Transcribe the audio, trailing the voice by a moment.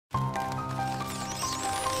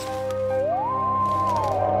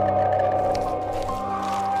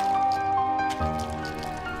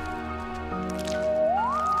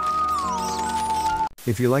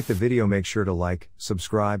If you like the video, make sure to like,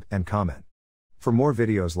 subscribe, and comment. For more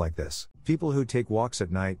videos like this. People who take walks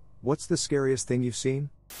at night, what's the scariest thing you've seen?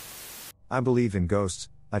 I believe in ghosts.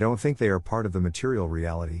 I don't think they are part of the material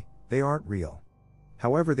reality, they aren't real.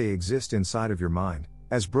 However, they exist inside of your mind,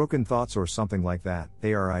 as broken thoughts or something like that,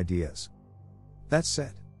 they are ideas. That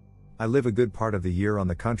said, I live a good part of the year on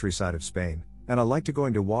the countryside of Spain, and I like to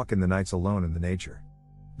going to walk in the nights alone in the nature.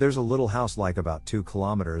 There's a little house like about 2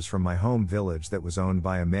 kilometers from my home village that was owned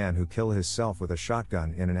by a man who killed himself with a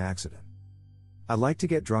shotgun in an accident. I like to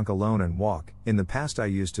get drunk alone and walk. In the past I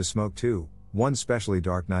used to smoke too. One specially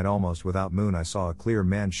dark night almost without moon I saw a clear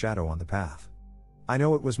man's shadow on the path. I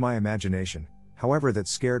know it was my imagination, however that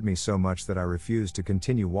scared me so much that I refused to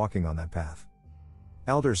continue walking on that path.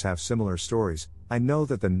 Elders have similar stories. I know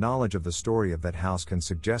that the knowledge of the story of that house can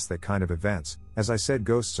suggest that kind of events. As I said,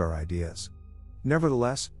 ghosts are ideas.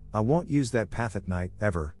 Nevertheless, I won't use that path at night,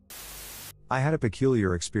 ever. I had a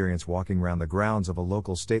peculiar experience walking around the grounds of a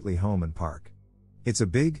local stately home and park. It's a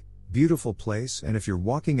big, beautiful place, and if you're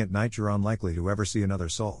walking at night you're unlikely to ever see another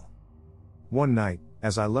soul. One night,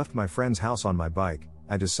 as I left my friend's house on my bike,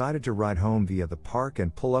 I decided to ride home via the park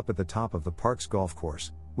and pull up at the top of the park's golf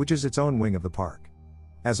course, which is its own wing of the park.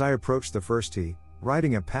 As I approached the first tee,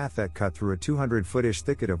 riding a path that cut through a 200-foot-ish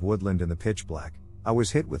thicket of woodland in the pitch black, I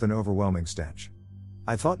was hit with an overwhelming stench.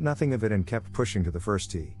 I thought nothing of it and kept pushing to the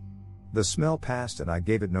first tee. The smell passed and I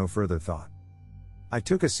gave it no further thought. I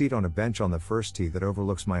took a seat on a bench on the first tee that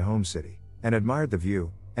overlooks my home city, and admired the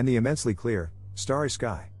view, and the immensely clear, starry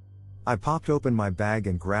sky. I popped open my bag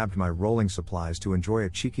and grabbed my rolling supplies to enjoy a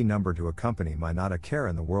cheeky number to accompany my not a care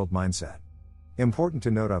in the world mindset. Important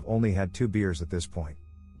to note, I've only had 2 beers at this point.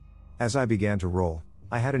 As I began to roll,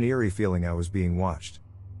 I had an eerie feeling I was being watched.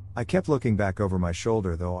 I kept looking back over my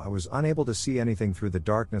shoulder, though I was unable to see anything through the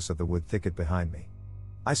darkness of the wood thicket behind me.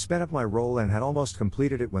 I sped up my roll and had almost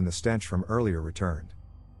completed it when the stench from earlier returned.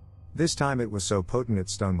 This time it was so potent it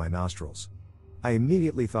stung my nostrils. I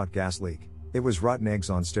immediately thought gas leak. It was rotten eggs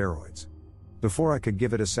on steroids. Before I could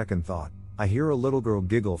give it a second thought, I hear a little girl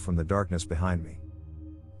giggle from the darkness behind me.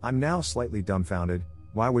 I'm now slightly dumbfounded.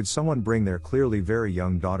 Why would someone bring their clearly very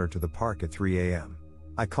young daughter to the park at 3 a.m.?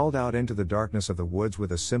 I called out into the darkness of the woods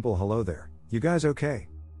with a simple "Hello there, you guys okay?"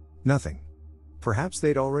 Nothing. Perhaps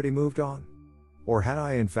they'd already moved on? Or had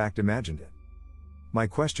I in fact imagined it? My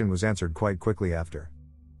question was answered quite quickly after.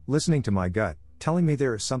 Listening to my gut, telling me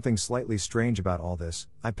there is something slightly strange about all this,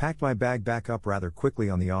 I packed my bag back up rather quickly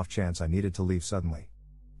on the off chance I needed to leave suddenly.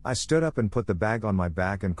 I stood up and put the bag on my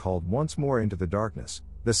back and called once more into the darkness.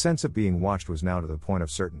 The sense of being watched was now to the point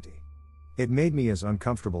of certainty. It made me as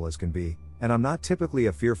uncomfortable as can be, and I'm not typically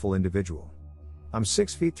a fearful individual. I'm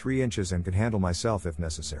 6 feet 3 inches and can handle myself if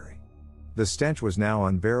necessary. The stench was now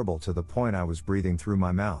unbearable to the point I was breathing through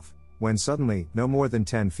my mouth, when suddenly, no more than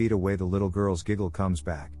 10 feet away, the little girl's giggle comes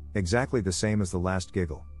back, exactly the same as the last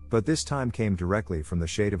giggle, but this time came directly from the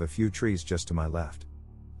shade of a few trees just to my left.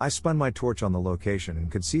 I spun my torch on the location and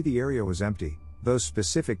could see the area was empty. Those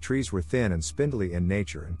specific trees were thin and spindly in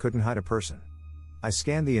nature and couldn't hide a person. I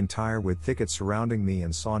scanned the entire wood thicket surrounding me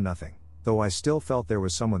and saw nothing, though I still felt there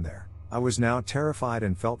was someone there. I was now terrified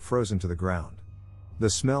and felt frozen to the ground. The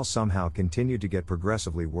smell somehow continued to get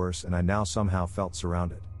progressively worse and I now somehow felt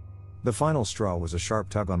surrounded. The final straw was a sharp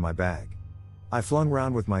tug on my bag. I flung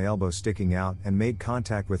round with my elbow sticking out and made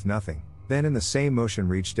contact with nothing, then in the same motion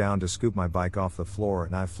reached down to scoop my bike off the floor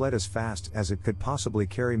and I fled as fast as it could possibly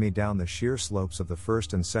carry me down the sheer slopes of the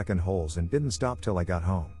first and second holes and didn't stop till I got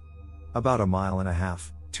home. About 1.5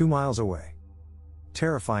 miles, 2 miles away.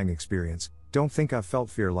 Terrifying experience, don't think I've felt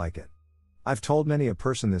fear like it. I've told many a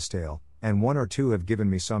person this tale, and 1 or 2 have given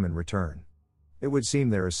me some in return. It would seem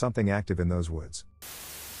there is something active in those woods.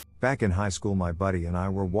 Back in high school, my buddy and I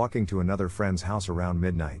were walking to another friend's house around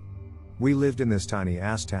midnight. We lived in this tiny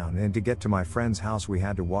ass town, and to get to my friend's house we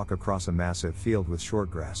had to walk across a massive field with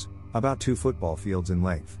short grass, about 2 football fields in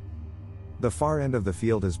length. The far end of the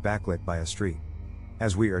field is backlit by a street.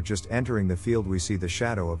 As we are just entering the field we see the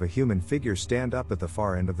shadow of a human figure stand up at the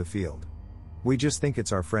far end of the field. We just think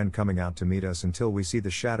it's our friend coming out to meet us until we see the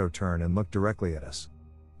shadow turn and look directly at us.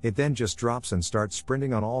 It then just drops and starts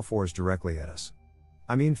sprinting on all 4s directly at us.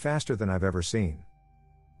 I mean faster than I've ever seen.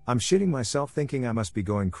 I'm shitting myself thinking I must be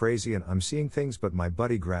going crazy and I'm seeing things, but my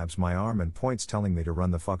buddy grabs my arm and points telling me to run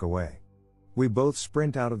the fuck away. We both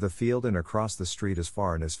sprint out of the field and across the street as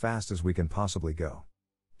far and as fast as we can possibly go.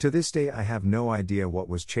 To this day I have no idea what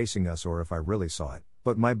was chasing us or if I really saw it,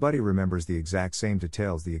 but my buddy remembers the exact same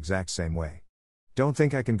details the exact same way. Don't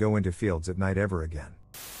think I can go into fields at night ever again.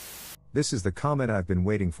 This is the comment I've been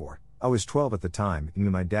waiting for. I was 12 at the time,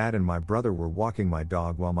 and my dad and my brother were walking my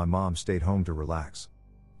dog while my mom stayed home to relax.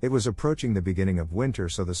 It was approaching the beginning of winter,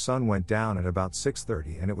 so the sun went down at about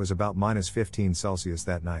 6:30 and it was about -15 degrees Celsius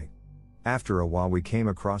that night. After a while we came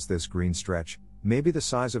across this green stretch, maybe the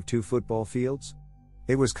size of 2 football fields.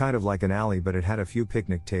 It was kind of like an alley, but it had a few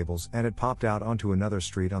picnic tables and it popped out onto another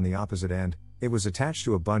street on the opposite end. It was attached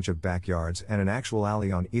to a bunch of backyards and an actual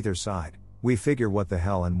alley on either side. We figure what the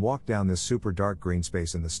hell and walked down this super dark green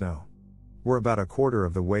space in the snow. We're about a quarter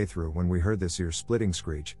of the way through when we heard this ear-splitting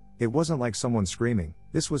screech. It wasn't like someone screaming,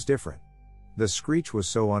 this was different. The screech was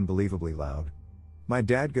so unbelievably loud. My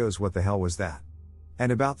dad goes, "What the hell was that?"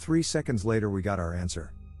 And about 3 seconds later we got our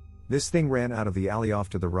answer. This thing ran out of the alley off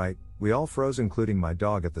to the right. We all froze, including my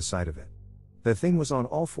dog, at the sight of it. The thing was on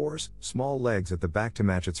all fours, small legs at the back to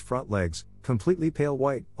match its front legs, completely pale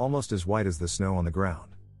white, almost as white as the snow on the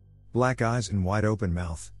ground. Black eyes and wide open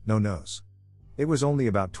mouth, no nose. It was only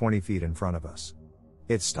about 20 feet in front of us.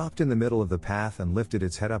 It stopped in the middle of the path and lifted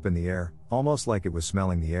its head up in the air, almost like it was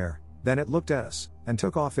smelling the air. Then it looked at us, and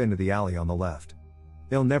took off into the alley on the left.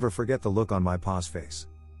 I'll never forget the look on my pa's face.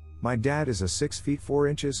 My dad is a 6 feet 4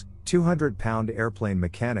 inches, 200-pound airplane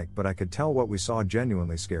mechanic, but I could tell what we saw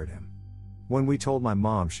genuinely scared him. When we told my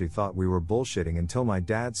mom, she thought we were bullshitting until my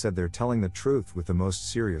dad said they're telling the truth with the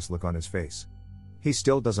most serious look on his face. He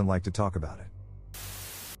still doesn't like to talk about it.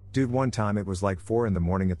 Dude, one time it was like 4 in the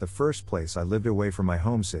morning at the first place I lived away from my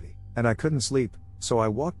home city, and I couldn't sleep, so I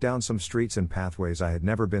walked down some streets and pathways I had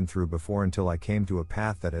never been through before until I came to a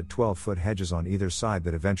path that had 12-foot hedges on either side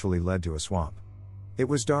that eventually led to a swamp. It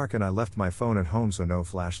was dark and I left my phone at home, so no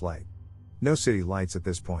flashlight. No city lights at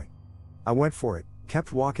this point. I went for it,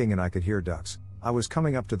 kept walking, and I could hear ducks. I was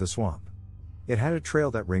coming up to the swamp. It had a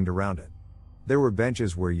trail that ringed around it. There were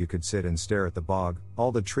benches where you could sit and stare at the bog.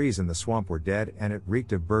 All the trees in the swamp were dead and it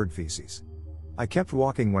reeked of bird feces. I kept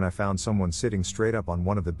walking when I found someone sitting straight up on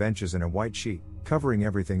one of the benches in a white sheet, covering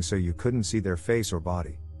everything so you couldn't see their face or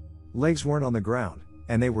body. Legs weren't on the ground,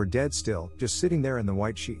 and they were dead still, just sitting there in the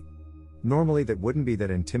white sheet. Normally that wouldn't be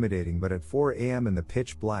that intimidating, but at 4 a.m. in the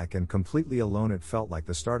pitch black and completely alone it felt like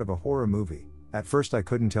the start of a horror movie. At first I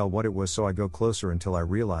couldn't tell what it was, so I go closer until I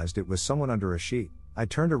realized it was someone under a sheet. I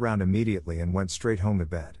turned around immediately and went straight home to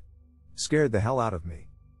bed. Scared the hell out of me.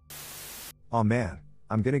 Aw man,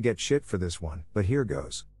 I'm gonna get shit for this one, but here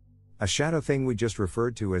goes. A shadow thing we just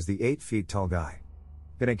referred to as the 8 feet tall guy.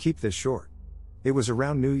 Gonna keep this short. It was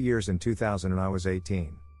around New Year's in 2000 and I was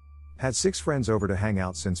 18. Had 6 friends over to hang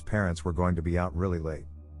out since parents were going to be out really late.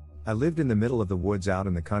 I lived in the middle of the woods out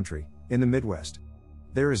in the country, in the Midwest.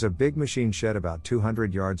 There is a big machine shed about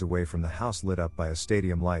 200 yards away from the house lit up by a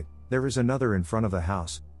stadium light. There is another in front of the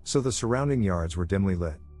house, so the surrounding yards were dimly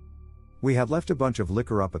lit. We had left a bunch of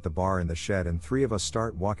liquor up at the bar in the shed and 3 of us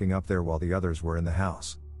start walking up there while the others were in the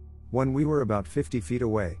house. When we were about 50 feet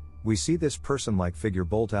away, we see this person-like figure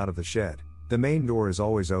bolt out of the shed. The main door is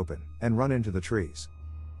always open, and run into the trees.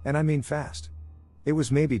 And I mean fast. It was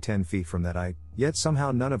maybe 10 feet from that height, yet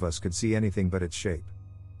somehow none of us could see anything but its shape.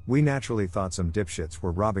 We naturally thought some dipshits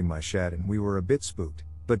were robbing my shed and we were a bit spooked.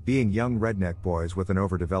 But being young redneck boys with an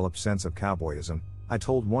overdeveloped sense of cowboyism, I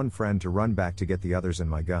told one friend to run back to get the others and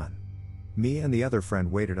my gun. Me and the other friend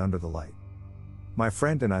waited under the light. My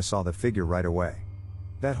friend and I saw the figure right away.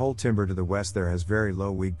 That whole timber to the west there has very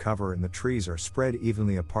low weed cover and the trees are spread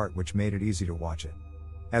evenly apart, which made it easy to watch it.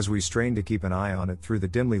 As we strained to keep an eye on it through the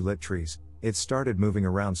dimly lit trees, it started moving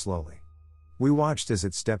around slowly. We watched as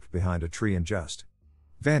it stepped behind a tree and just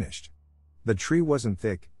vanished. The tree wasn't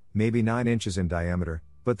thick, maybe 9 inches in diameter,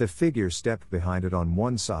 but the figure stepped behind it on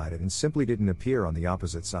one side and simply didn't appear on the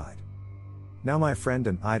opposite side. Now my friend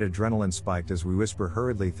and I'd adrenaline spiked as we whisper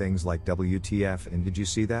hurriedly things like WTF and did you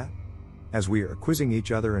see that? As we are quizzing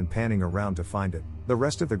each other and panning around to find it, the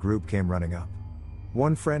rest of the group came running up.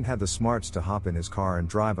 One friend had the smarts to hop in his car and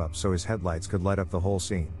drive up so his headlights could light up the whole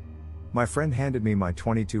scene. My friend handed me my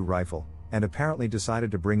 .22 rifle, and apparently decided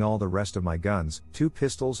to bring all the rest of my guns, 2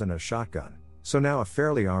 pistols and a shotgun, so now a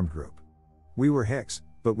fairly armed group. We were hicks,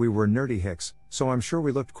 but we were nerdy hicks, so I'm sure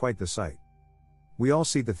we looked quite the sight. We all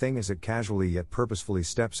see the thing as it casually yet purposefully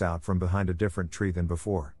steps out from behind a different tree than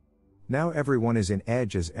before. Now everyone is in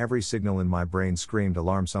edge as every signal in my brain screamed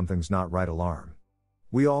alarm, something's not right, alarm.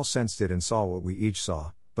 We all sensed it and saw what we each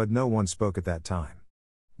saw, but no one spoke at that time.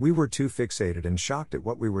 We were too fixated and shocked at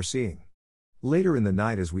what we were seeing. Later in the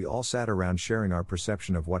night as we all sat around sharing our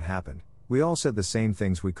perception of what happened, we all said the same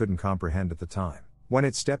things we couldn't comprehend at the time. When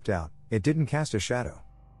it stepped out, it didn't cast a shadow.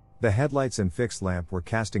 The headlights and fixed lamp were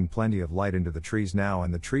casting plenty of light into the trees now,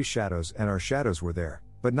 and the tree shadows and our shadows were there,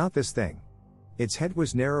 but not this thing. Its head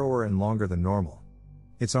was narrower and longer than normal.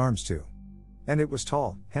 Its arms too. And it was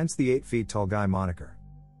tall, hence the 8 feet tall guy moniker.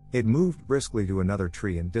 It moved briskly to another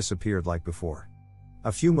tree and disappeared like before.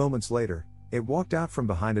 A few moments later, it walked out from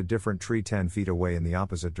behind a different tree 10 feet away in the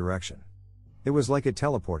opposite direction. It was like it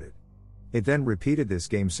teleported. It then repeated this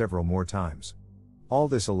game several more times. All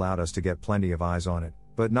this allowed us to get plenty of eyes on it,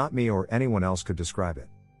 but not me or anyone else could describe it.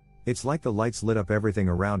 It's like the lights lit up everything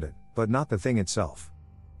around it, but not the thing itself.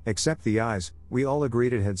 Except the eyes, we all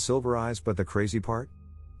agreed it had silver eyes, but the crazy part?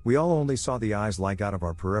 We all only saw the eyes like out of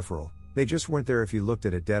our peripheral, they just weren't there if you looked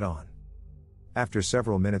at it dead on. After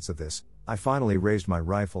several minutes of this, I finally raised my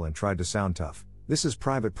rifle and tried to sound tough. This is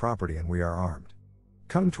private property and we are armed.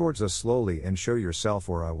 Come towards us slowly and show yourself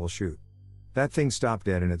or I will shoot. That thing stopped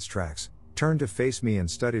dead in its tracks, turned to face me and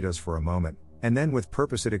studied us for a moment, and then with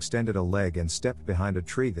purpose it extended a leg and stepped behind a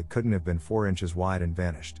tree that couldn't have been 4 inches wide and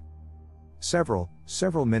vanished. Several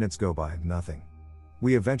minutes go by and nothing.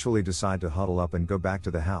 We eventually decide to huddle up and go back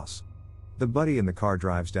to the house. The buddy in the car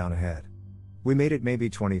drives down ahead. We made it maybe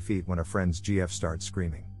 20 feet when a friend's GF starts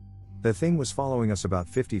screaming. The thing was following us about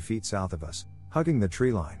 50 feet south of us, hugging the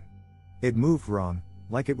tree line. It moved wrong,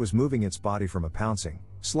 like it was moving its body from a pouncing,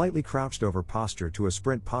 slightly crouched over posture to a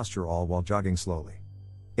sprint posture all while jogging slowly.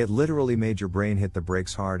 It literally made your brain hit the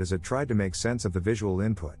brakes hard as it tried to make sense of the visual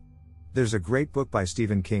input. There's a great book by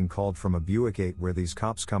Stephen King called From a Buick 8 where these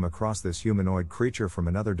cops come across this humanoid creature from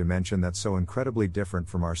another dimension that's so incredibly different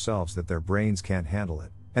from ourselves that their brains can't handle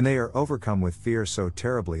it, and they are overcome with fear so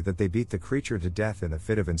terribly that they beat the creature to death in a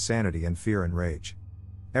fit of insanity and fear and rage.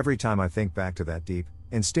 Every time I think back to that deep,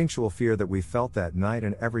 instinctual fear that we felt that night,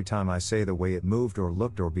 and every time I say the way it moved or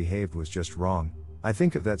looked or behaved was just wrong, I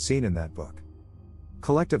think of that scene in that book.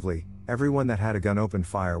 Collectively, everyone that had a gun opened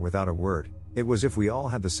fire without a word. It was if we all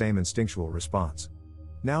had the same instinctual response.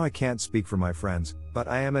 Now I can't speak for my friends, but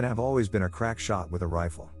I am and have always been a crack shot with a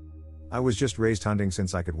rifle. I was just raised hunting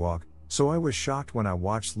since I could walk, so I was shocked when I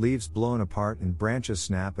watched leaves blown apart and branches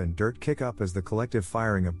snap and dirt kick up as the collective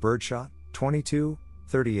firing of birdshot, 22,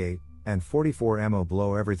 38, and 44 ammo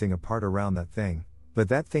blow everything apart around that thing, but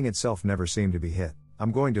that thing itself never seemed to be hit.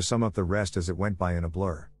 I'm going to sum up the rest as it went by in a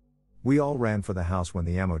blur. We all ran for the house when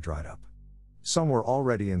the ammo dried up. Some were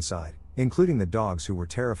already inside, including the dogs who were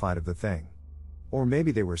terrified of the thing. Or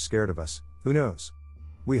maybe they were scared of us, who knows?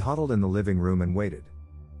 We huddled in the living room and waited.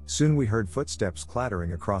 Soon we heard footsteps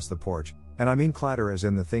clattering across the porch, and I mean clatter as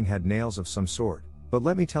in the thing had nails of some sort, but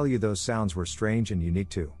let me tell you those sounds were strange and unique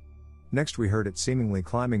too. Next we heard it seemingly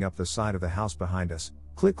climbing up the side of the house behind us,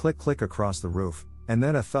 click click click across the roof, and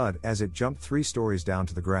then a thud as it jumped 3 stories down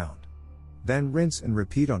to the ground. Then rinse and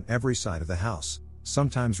repeat on every side of the house,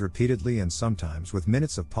 sometimes repeatedly and sometimes with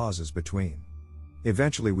minutes of pauses between.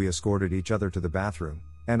 Eventually we escorted each other to the bathroom,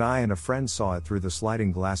 and I and a friend saw it through the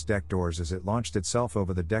sliding glass deck doors as it launched itself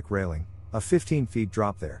over the deck railing, a 15 feet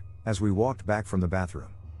drop there, as we walked back from the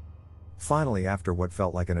bathroom. Finally, after what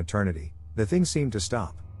felt like an eternity, the thing seemed to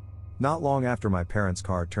stop. Not long after, my parents'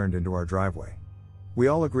 car turned into our driveway. We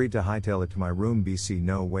all agreed to hightail it to my room. BC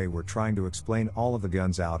no way we're trying to explain all of the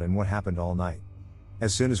guns out and what happened all night.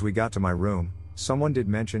 As soon as we got to my room, someone did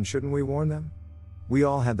mention, shouldn't we warn them? We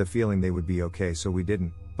all had the feeling they would be okay, so we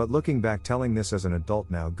didn't, but looking back, telling this as an adult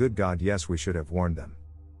now, good God, yes, we should have warned them.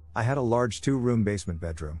 I had a large 2-room basement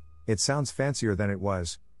bedroom. It sounds fancier than it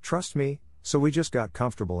was, trust me, so we just got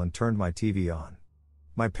comfortable and turned my TV on.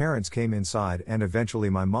 My parents came inside and eventually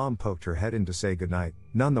my mom poked her head in to say goodnight,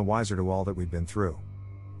 none the wiser to all that we'd been through.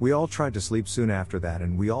 We all tried to sleep soon after that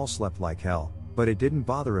and we all slept like hell, but it didn't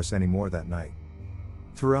bother us anymore that night.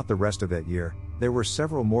 Throughout the rest of that year, there were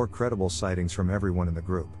several more credible sightings from everyone in the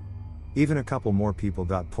group. Even a couple more people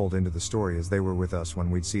got pulled into the story as they were with us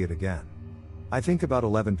when we'd see it again. I think about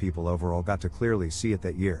 11 people overall got to clearly see it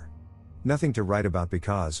that year. Nothing to write about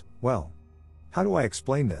because, well, how do I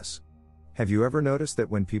explain this? Have you ever noticed that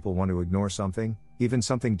when people want to ignore something, even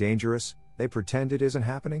something dangerous, they pretend it isn't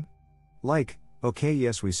happening? Like, okay,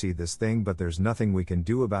 yes, we see this thing, but there's nothing we can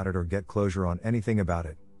do about it or get closure on anything about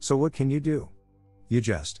it, so what can you do? You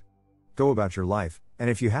just go about your life, and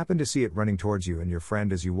if you happen to see it running towards you and your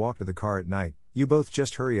friend as you walk to the car at night, you both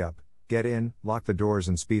just hurry up, get in, lock the doors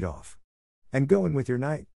and speed off. And go in with your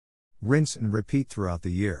night. Rinse and repeat throughout the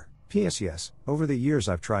year. P.S. Yes, over the years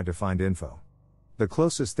I've tried to find info. The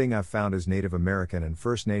closest thing I've found is Native American and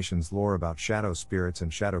First Nations lore about shadow spirits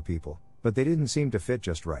and shadow people, but they didn't seem to fit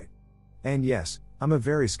just right. And yes, I'm a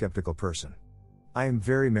very skeptical person. I am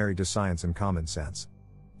very married to science and common sense.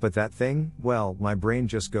 But that thing, well, my brain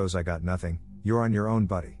just goes, I got nothing, you're on your own,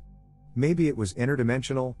 buddy. Maybe it was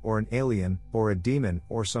interdimensional, or an alien, or a demon,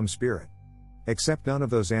 or some spirit. Except none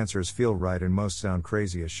of those answers feel right and most sound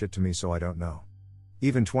crazy as shit to me, so I don't know.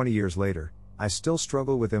 Even 20 years later, I still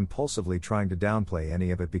struggle with impulsively trying to downplay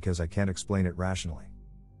any of it because I can't explain it rationally.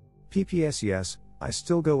 PPS yes, I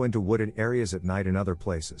still go into wooded areas at night and other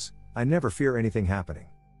places. I never fear anything happening.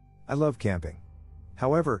 I love camping.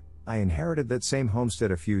 However, I inherited that same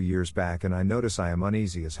homestead a few years back and I notice I am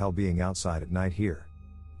uneasy as hell being outside at night here.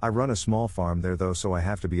 I run a small farm there though, so I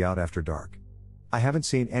have to be out after dark. I haven't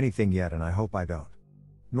seen anything yet and I hope I don't.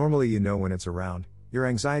 Normally you know when it's around, your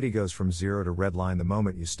anxiety goes from 0 to red line the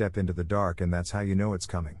moment you step into the dark, and that's how you know it's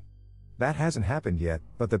coming. That hasn't happened yet,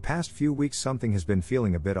 but the past few weeks something has been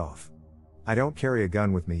feeling a bit off. I don't carry a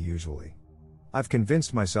gun with me usually. I've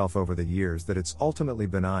convinced myself over the years that it's ultimately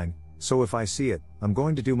benign, so if I see it, I'm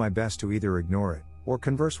going to do my best to either ignore it, or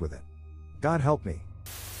converse with it. God help me.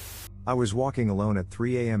 I was walking alone at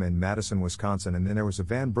 3 a.m. in Madison, Wisconsin, and then there was a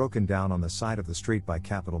van broken down on the side of the street by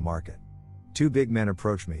Capitol Market. Two big men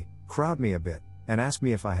approached me, crowd me a bit, and asked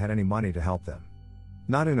me if I had any money to help them.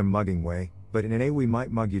 Not in a mugging way, but in an we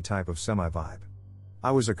might mug you type of semi-vibe.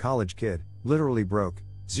 I was a college kid, literally broke,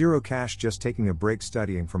 zero cash, just taking a break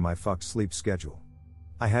studying from my fucked sleep schedule.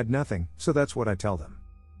 I had nothing, so that's what I tell them.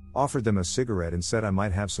 Offered them a cigarette and said I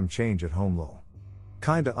might have some change at home, lol.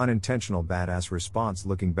 Kinda unintentional badass response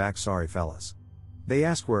looking back, sorry fellas. They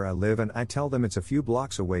ask where I live and I tell them it's a few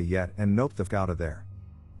blocks away yet and nope the f out of there.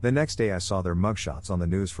 The next day I saw their mugshots on the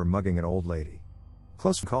news for mugging an old lady.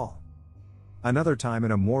 Close call. Another time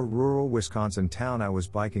in a more rural Wisconsin town I was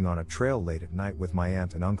biking on a trail late at night with my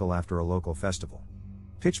aunt and uncle after a local festival.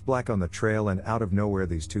 Pitch black on the trail and out of nowhere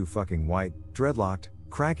these two fucking white, dreadlocked,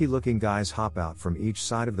 cracky looking guys hop out from each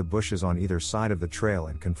side of the bushes on either side of the trail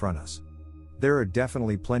and confront us. There are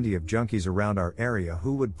definitely plenty of junkies around our area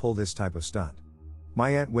who would pull this type of stunt.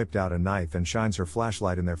 My aunt whipped out a knife and shines her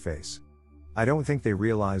flashlight in their face. I don't think they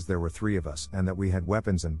realized there were three of us and that we had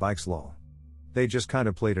weapons and bikes, lol. They just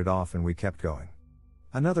kinda played it off and we kept going.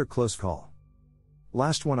 Another close call.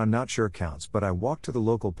 Last one I'm not sure counts, but I walked to the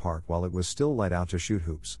local park while it was still light out to shoot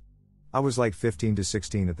hoops. I was like 15 to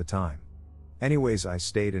 16 at the time. Anyways, I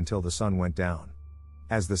stayed until the sun went down.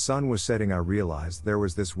 As the sun was setting I realized there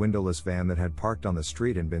was this windowless van that had parked on the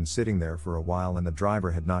street and been sitting there for a while and the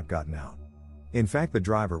driver had not gotten out. In fact, the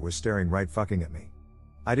driver was staring right fucking at me.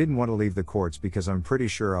 I didn't want to leave the courts because I'm pretty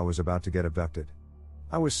sure I was about to get abducted.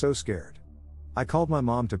 I was so scared. I called my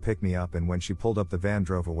mom to pick me up and when she pulled up the van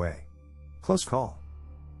drove away. Close call.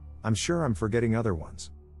 I'm sure I'm forgetting other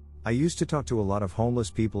ones. I used to talk to a lot of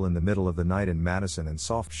homeless people in the middle of the night in Madison and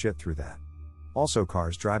soft shit through that. Also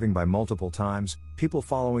cars driving by multiple times, people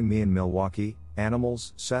following me in Milwaukee,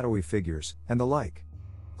 animals, shadowy figures, and the like.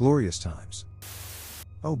 Glorious times.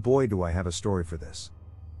 Oh boy, do I have a story for this.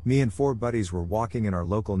 Me and 4 buddies were walking in our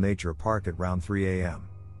local nature park at around 3 a.m.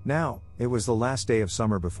 Now, it was the last day of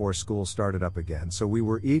summer before school started up again, so we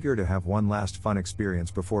were eager to have one last fun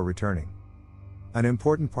experience before returning. An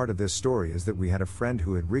important part of this story is that we had a friend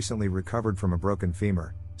who had recently recovered from a broken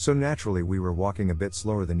femur, so naturally we were walking a bit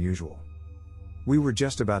slower than usual. We were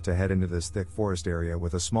just about to head into this thick forest area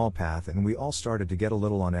with a small path and we all started to get a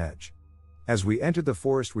little on edge. As we entered the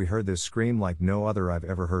forest we heard this scream like no other I've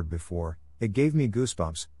ever heard before. It gave me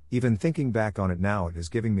goosebumps, even thinking back on it now it is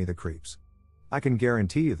giving me the creeps. I can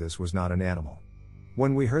guarantee you this was not an animal.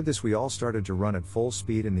 When we heard this we all started to run at full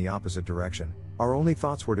speed in the opposite direction, our only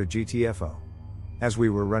thoughts were to GTFO. As we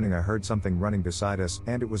were running I heard something running beside us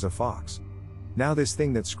and it was a fox. Now this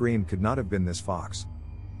thing that screamed could not have been this fox.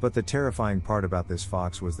 But the terrifying part about this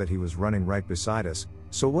fox was that he was running right beside us,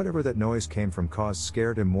 so whatever that noise came from caused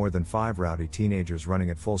scared him more than 5 rowdy teenagers running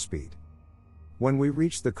at full speed. When we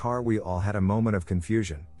reached the car we all had a moment of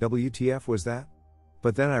confusion. WTF was that?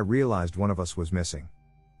 But then I realized one of us was missing.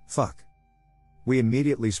 Fuck. We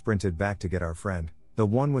immediately sprinted back to get our friend, the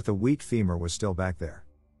one with the weak femur was still back there.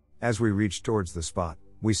 As we reached towards the spot,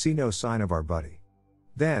 we see no sign of our buddy.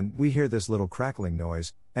 Then, we hear this little crackling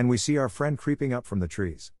noise, and we see our friend creeping up from the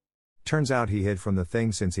trees. Turns out he hid from the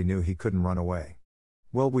thing since he knew he couldn't run away.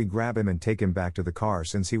 Well, we grab him and take him back to the car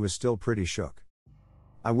since he was still pretty shook.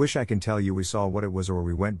 I wish I can tell you we saw what it was or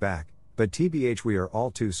we went back, but TBH we are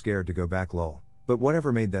all too scared to go back, lol. But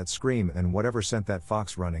whatever made that scream and whatever sent that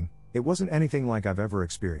fox running, it wasn't anything like I've ever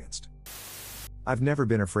experienced. I've never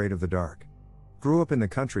been afraid of the dark. Grew up in the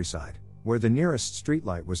countryside, where the nearest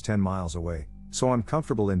streetlight was 10 miles away, so I'm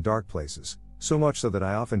comfortable in dark places, so much so that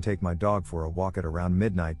I often take my dog for a walk at around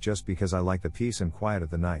midnight just because I like the peace and quiet of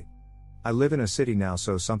the night. I live in a city now,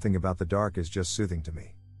 so something about the dark is just soothing to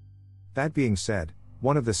me. That being said,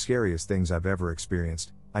 one of the scariest things I've ever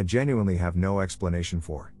experienced, I genuinely have no explanation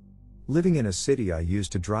for. Living in a city, I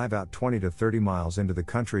used to drive out 20 to 30 miles into the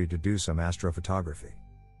country to do some astrophotography.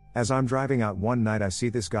 As I'm driving out one night I see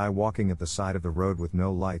this guy walking at the side of the road with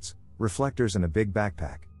no lights, reflectors and a big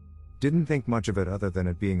backpack. Didn't think much of it other than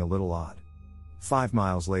it being a little odd. 5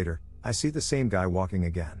 miles later, I see the same guy walking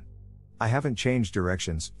again. I haven't changed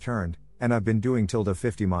directions, turned, and I've been doing tilde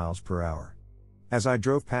 50 miles per hour. As I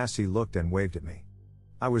drove past, he looked and waved at me.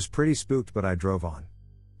 I was pretty spooked, but I drove on.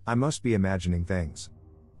 I must be imagining things.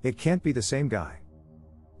 It can't be the same guy.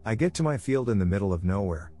 I get to my field in the middle of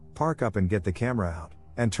nowhere, park up and get the camera out,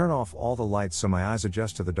 and turn off all the lights so my eyes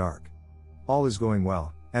adjust to the dark. All is going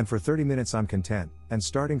well, and for 30 minutes I'm content, and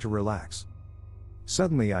starting to relax.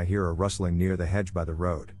 Suddenly I hear a rustling near the hedge by the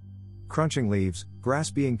road. Crunching leaves,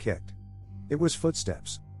 grass being kicked. It was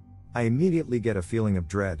footsteps. I immediately get a feeling of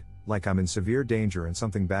dread, like I'm in severe danger and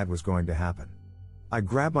something bad was going to happen. I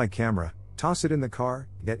grab my camera, toss it in the car,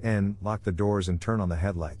 get in, lock the doors and turn on the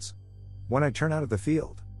headlights. When I turn out of the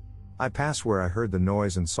field, I pass where I heard the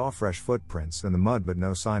noise and saw fresh footprints in the mud but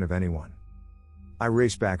no sign of anyone. I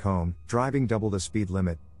race back home, driving double the speed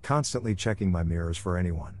limit, constantly checking my mirrors for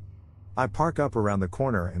anyone. I park up around the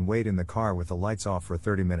corner and wait in the car with the lights off for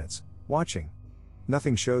 30 minutes, watching.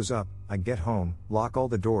 Nothing shows up. I get home, lock all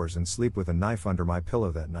the doors and sleep with a knife under my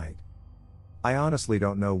pillow that night. I honestly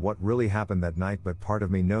don't know what really happened that night, but part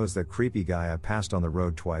of me knows that creepy guy I passed on the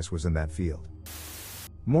road twice was in that field.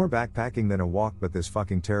 More backpacking than a walk, but this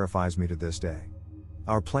fucking terrifies me to this day.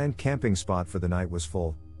 Our planned camping spot for the night was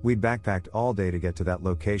full. We'd backpacked all day to get to that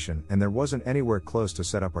location and there wasn't anywhere close to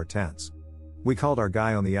set up our tents. We called our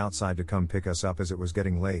guy on the outside to come pick us up as it was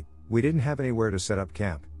getting late. We didn't have anywhere to set up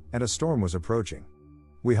camp, and a storm was approaching.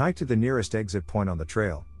 We hiked to the nearest exit point on the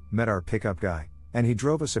trail, met our pickup guy, and he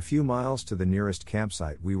drove us a few miles to the nearest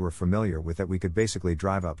campsite we were familiar with that we could basically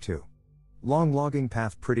drive up to. Long logging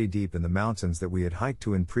path pretty deep in the mountains that we had hiked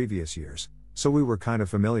to in previous years, so we were kind of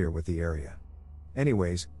familiar with the area.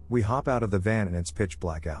 Anyways, we hop out of the van and it's pitch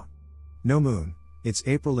black out. No moon, it's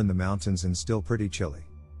April in the mountains and still pretty chilly.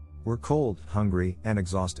 We're cold, hungry, and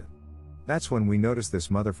exhausted. That's when we notice this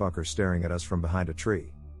motherfucker staring at us from behind a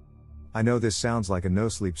tree. I know this sounds like a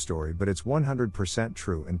no-sleep story, but it's 100%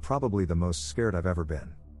 true and probably the most scared I've ever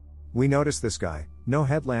been. We notice this guy, no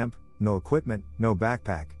headlamp, no equipment, no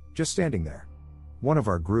backpack, just standing there. One of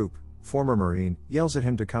our group, former Marine, yells at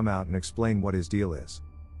him to come out and explain what his deal is.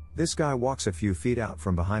 This guy walks a few feet out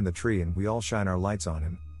from behind the tree and we all shine our lights on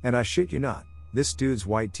him, and I shit you not, this dude's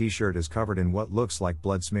white t-shirt is covered in what looks like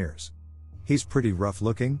blood smears. He's pretty rough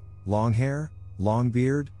looking, long hair, long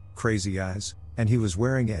beard, crazy eyes, and he was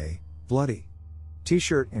wearing a bloody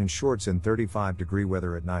t-shirt and shorts in 35-degree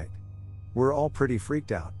weather at night. We're all pretty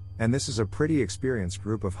freaked out, and this is a pretty experienced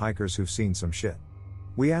group of hikers who've seen some shit.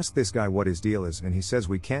 We ask this guy what his deal is and he says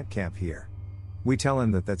we can't camp here. We tell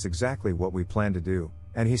him that that's exactly what we plan to do,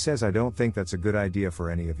 and he says I don't think that's a good idea for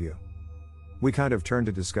any of you. We kind of turn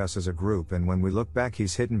to discuss as a group, and when we look back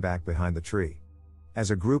he's hidden back behind the tree.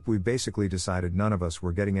 As a group we basically decided none of us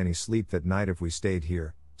were getting any sleep that night if we stayed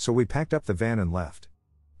here, so we packed up the van and left.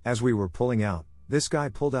 As we were pulling out, this guy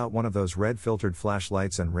pulled out one of those red filtered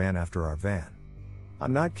flashlights and ran after our van.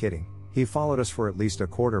 I'm not kidding, he followed us for at least a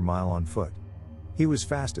quarter mile on foot. He was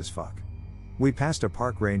fast as fuck. We passed a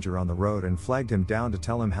park ranger on the road and flagged him down to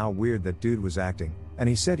tell him how weird that dude was acting, and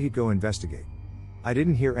he said he'd go investigate. I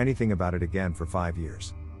didn't hear anything about it again for 5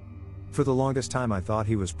 years. For the longest time I thought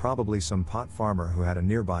he was probably some pot farmer who had a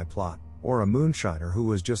nearby plot, or a moonshiner who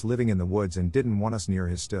was just living in the woods and didn't want us near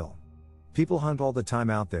his still. People hunt all the time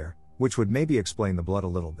out there, which would maybe explain the blood a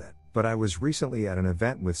little bit, but I was recently at an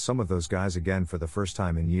event with some of those guys again for the first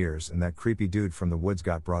time in years, and that creepy dude from the woods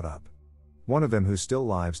got brought up. One of them who still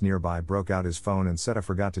lives nearby broke out his phone and said, I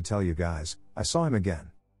forgot to tell you guys, I saw him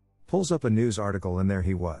again. Pulls up a news article and there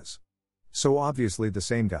he was. So obviously the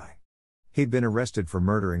same guy. He'd been arrested for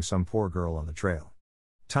murdering some poor girl on the trail.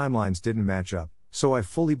 Timelines didn't match up, so I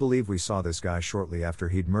fully believe we saw this guy shortly after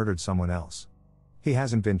he'd murdered someone else. He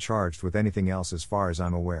hasn't been charged with anything else as far as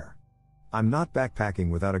I'm aware. I'm not backpacking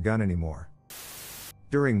without a gun anymore.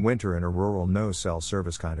 During winter in a rural no cell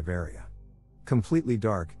service kind of area. Completely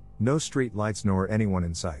dark, no street lights nor anyone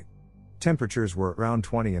in sight. Temperatures were around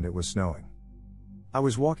 20 and it was snowing. I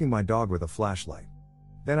was walking my dog with a flashlight.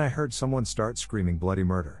 Then I heard someone start screaming bloody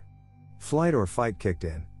murder. Flight or fight kicked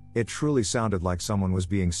in. It truly sounded like someone was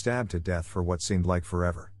being stabbed to death for what seemed like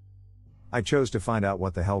forever. I chose to find out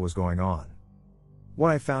what the hell was going on.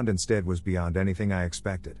 What I found instead was beyond anything I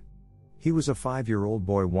expected. He was a 5-year-old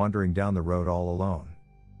boy wandering down the road all alone.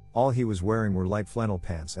 All he was wearing were light flannel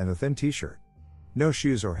pants and a thin t-shirt. No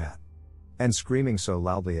shoes or hat. And screaming so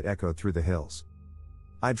loudly it echoed through the hills.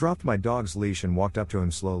 I dropped my dog's leash and walked up to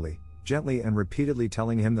him slowly, gently and repeatedly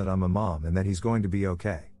telling him that I'm a mom and that he's going to be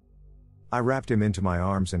okay. I wrapped him into my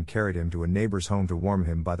arms and carried him to a neighbor's home to warm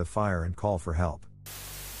him by the fire and call for help.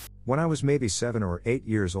 When I was maybe 7 or 8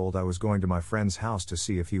 years old, I was going to my friend's house to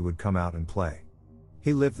see if he would come out and play.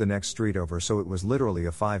 He lived the next street over, so it was literally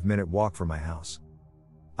a 5-minute walk from my house.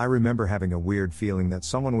 I remember having a weird feeling that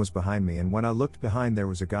someone was behind me, and when I looked behind there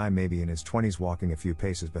was a guy maybe in his 20s walking a few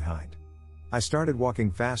paces behind. I started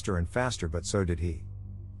walking faster and faster, but so did he.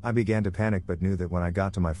 I began to panic but knew that when I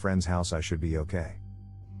got to my friend's house I should be okay.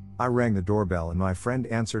 I rang the doorbell and my friend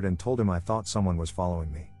answered and told him I thought someone was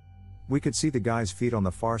following me. We could see the guy's feet on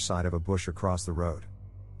the far side of a bush across the road.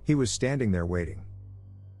 He was standing there waiting.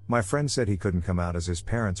 My friend said he couldn't come out as his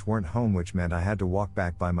parents weren't home, which meant I had to walk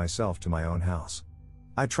back by myself to my own house.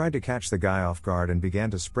 I tried to catch the guy off guard and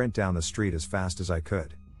began to sprint down the street as fast as I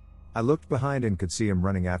could. I looked behind and could see him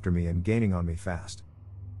running after me and gaining on me fast.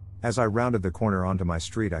 As I rounded the corner onto my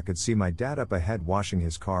street I could see my dad up ahead washing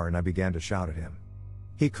his car, and I began to shout at him.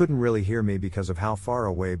 He couldn't really hear me because of how far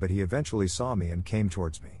away, but he eventually saw me and came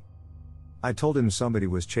towards me. I told him somebody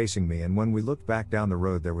was chasing me, and when we looked back down the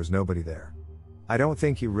road there was nobody there. I don't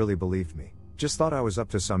think he really believed me, just thought I was up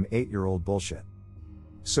to some 8-year-old bullshit.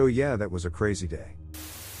 So yeah, that was a crazy day.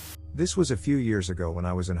 This was a few years ago when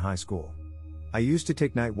I was in high school. I used to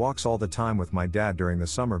take night walks all the time with my dad during the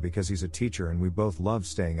summer because he's a teacher and we both loved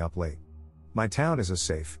staying up late. My town is a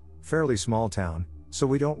safe, fairly small town, so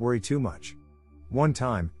we don't worry too much. One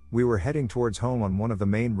time, we were heading towards home on one of the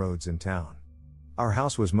main roads in town. Our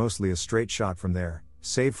house was mostly a straight shot from there,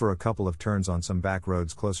 save for a couple of turns on some back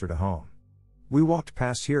roads closer to home. We walked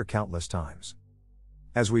past here countless times.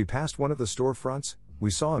 As we passed one of the storefronts, we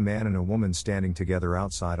saw a man and a woman standing together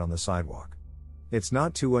outside on the sidewalk. It's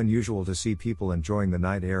not too unusual to see people enjoying the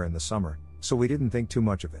night air in the summer, so we didn't think too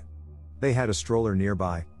much of it. They had a stroller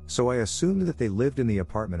nearby, so I assumed that they lived in the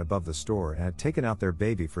apartment above the store and had taken out their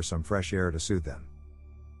baby for some fresh air to soothe them.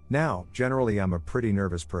 Now, generally I'm a pretty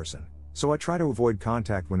nervous person, so I try to avoid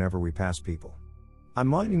contact whenever we pass people. I'm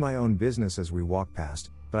minding my own business as we walk past,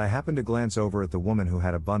 but I happened to glance over at the woman who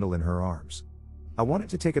had a bundle in her arms. I wanted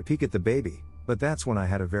to take a peek at the baby, but that's when I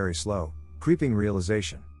had a very slow, creeping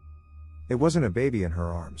realization. It wasn't a baby in her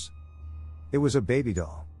arms. It was a baby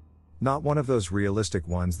doll. Not one of those realistic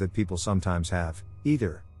ones that people sometimes have,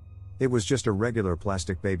 either. It was just a regular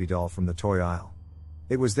plastic baby doll from the toy aisle.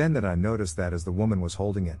 It was then that I noticed that as the woman was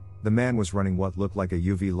holding it, the man was running what looked like a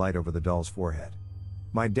UV light over the doll's forehead.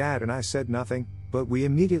 My dad and I said nothing, but we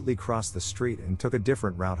immediately crossed the street and took a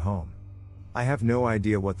different route home. I have no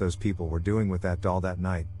idea what those people were doing with that doll that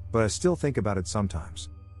night, but I still think about it sometimes.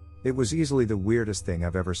 It was easily the weirdest thing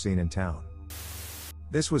I've ever seen in town.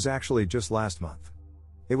 This was actually just last month.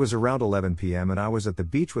 It was around 11 p.m. and I was at the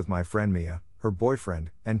beach with my friend Mia, her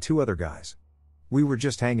boyfriend, and 2 other guys. We were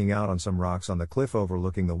just hanging out on some rocks on the cliff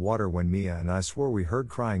overlooking the water when Mia and I swore we heard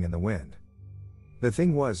crying in the wind. The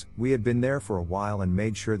thing was, we had been there for a while and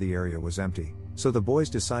made sure the area was empty, so the boys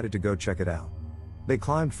decided to go check it out. They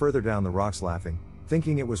climbed further down the rocks laughing,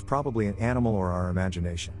 thinking it was probably an animal or our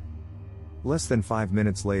imagination. Less than 5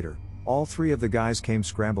 minutes later, all 3 of the guys came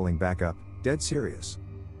scrambling back up, dead serious.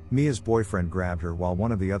 Mia's boyfriend grabbed her while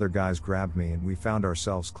one of the other guys grabbed me, and we found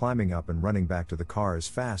ourselves climbing up and running back to the car as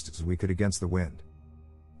fast as we could against the wind.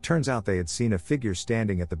 Turns out they had seen a figure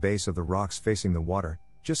standing at the base of the rocks facing the water,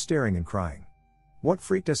 just staring and crying. What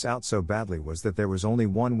freaked us out so badly was that there was only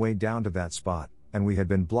one way down to that spot, and we had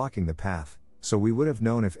been blocking the path, so we would have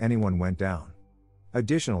known if anyone went down.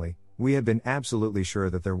 Additionally, we had been absolutely sure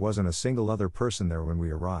that there wasn't a single other person there when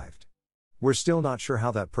we arrived. We're still not sure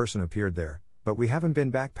how that person appeared there, but we haven't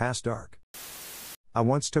been back past dark. I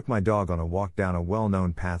once took my dog on a walk down a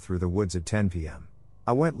well-known path through the woods at 10 p.m.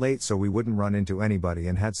 I went late so we wouldn't run into anybody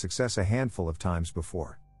and had success a handful of times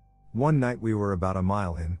before. One night we were about a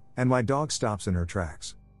mile in, and my dog stops in her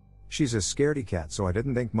tracks. She's a scaredy cat, so I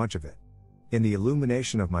didn't think much of it. In the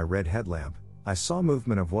illumination of my red headlamp, I saw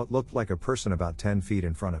movement of what looked like a person about 10 feet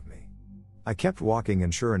in front of me. I kept walking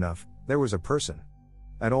and sure enough, there was a person.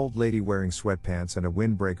 An old lady wearing sweatpants and a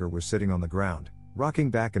windbreaker was sitting on the ground, rocking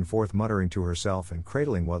back and forth muttering to herself and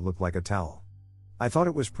cradling what looked like a towel. I thought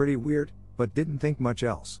it was pretty weird, but didn't think much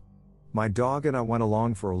else. My dog and I went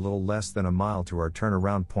along for a little less than a mile to our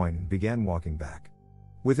turnaround point and began walking back.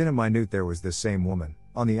 Within a minute there was this same woman,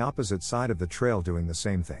 on the opposite side of the trail doing the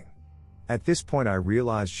same thing. At this point I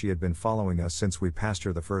realized she had been following us since we passed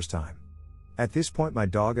her the first time. At this point my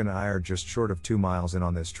dog and I are just short of 2 miles in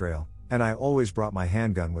on this trail, and I always brought my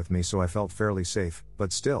handgun with me so I felt fairly safe,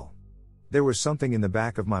 but still. There was something in the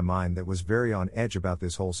back of my mind that was very on edge about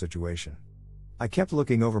this whole situation. I kept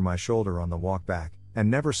looking over my shoulder on the walk back, and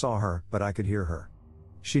never saw her, but I could hear her.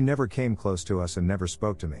 She never came close to us and never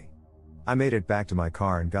spoke to me. I made it back to my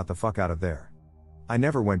car and got the fuck out of there. I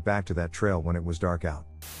never went back to that trail when it was dark out.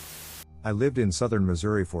 I lived in southern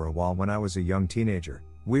Missouri for a while when I was a young teenager.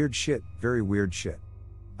 Weird shit, very weird shit.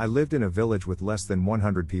 I lived in a village with less than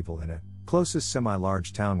 100 people in it. Closest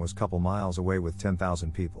semi-large town was couple miles away with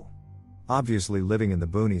 10,000 people. Obviously living in the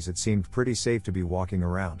boonies it seemed pretty safe to be walking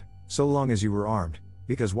around, so long as you were armed,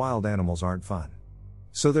 because wild animals aren't fun.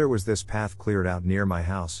 So there was this path cleared out near my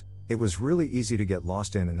house. It was really easy to get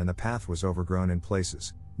lost in and the path was overgrown in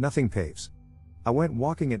places, nothing paves. I went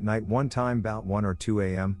walking at night one time about 1 or 2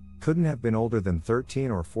 a.m., couldn't have been older than 13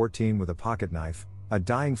 or 14 with a pocket knife, a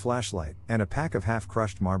dying flashlight, and a pack of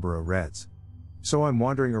half-crushed Marlboro Reds. So I'm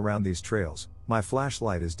wandering around these trails, my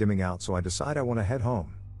flashlight is dimming out so I decide I want to head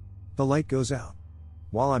home. The light goes out.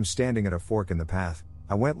 While I'm standing at a fork in the path,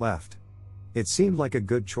 I went left. It seemed like a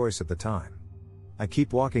good choice at the time. I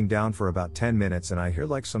keep walking down for about 10 minutes and I hear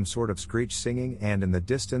like some sort of screech singing and in the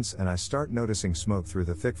distance and I start noticing smoke through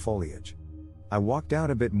the thick foliage. I walk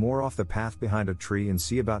down a bit more off the path behind a tree and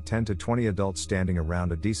see about 10 to 20 adults standing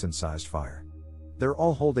around a decent-sized fire. They're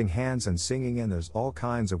all holding hands and singing and there's all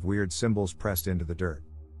kinds of weird symbols pressed into the dirt.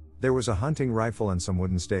 There was a hunting rifle and some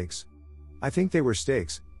wooden stakes. I think they were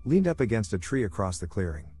stakes, leaned up against a tree across the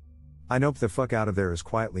clearing. I nope the fuck out of there as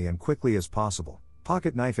quietly and quickly as possible,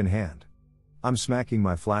 pocket knife in hand. I'm smacking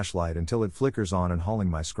my flashlight until it flickers on and hauling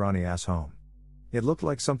my scrawny ass home. It looked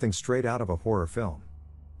like something straight out of a horror film.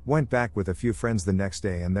 Went back with a few friends the next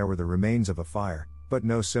day and there were the remains of a fire, but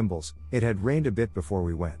no symbols. It had rained a bit before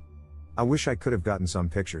we went. I wish I could have gotten some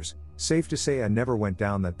pictures. Safe to say I never went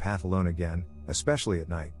down that path alone again, especially at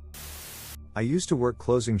night. I used to work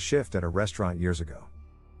closing shift at a restaurant years ago.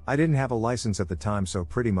 I didn't have a license at the time so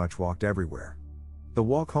pretty much walked everywhere. The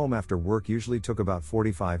walk home after work usually took about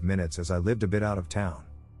 45 minutes as I lived a bit out of town.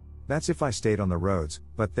 That's if I stayed on the roads,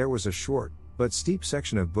 but there was a short, but steep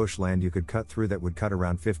section of bushland you could cut through that would cut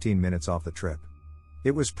around 15 minutes off the trip.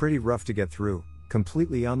 It was pretty rough to get through,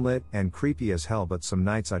 completely unlit and creepy as hell, but some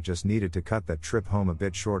nights I just needed to cut that trip home a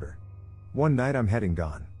bit shorter. One night I'm heading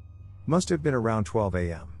gone. Must have been around 12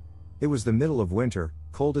 a.m. It was the middle of winter,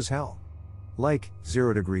 cold as hell. Like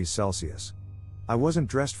 0 degrees Celsius. I wasn't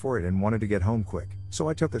dressed for it and wanted to get home quick, so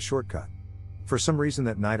I took the shortcut. For some reason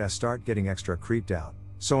that night I start getting extra creeped out,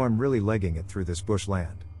 so I'm really legging it through this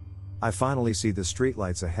bushland. I finally see the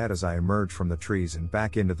streetlights ahead as I emerge from the trees and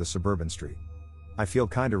back into the suburban street. I feel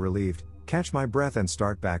kinda relieved, catch my breath and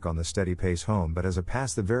start back on the steady pace home, but as I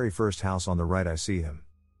pass the very first house on the right I see him.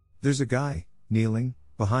 There's a guy, kneeling,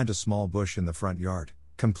 behind a small bush in the front yard,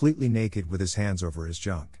 completely naked with his hands over his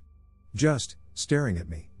junk. Just, staring at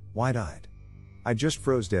me, wide-eyed. I just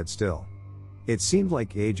froze dead still. It seemed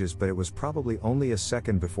like ages but it was probably only a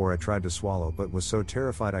second before I tried to swallow but was so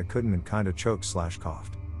terrified I couldn't and kinda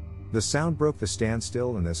choked/coughed. The sound broke the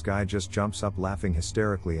standstill and this guy just jumps up laughing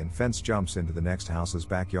hysterically and fence jumps into the next house's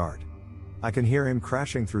backyard. I can hear him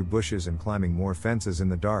crashing through bushes and climbing more fences in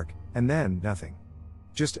the dark, and then, nothing.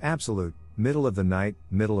 Just absolute, middle of the night,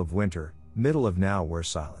 middle of winter, middle of nowhere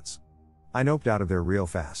silence. I noped out of there real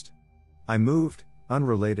fast. I moved,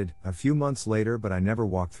 unrelated, a few months later but I never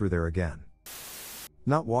walked through there again.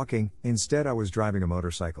 Not walking, instead I was driving a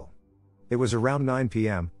motorcycle. It was around 9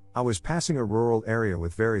 p.m, I was passing a rural area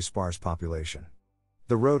with very sparse population.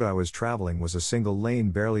 The road I was traveling was a single lane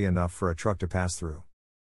barely enough for a truck to pass through.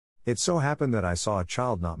 It so happened that I saw a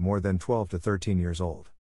child not more than 12 to 13 years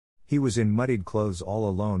old. He was in muddied clothes all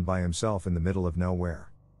alone by himself in the middle of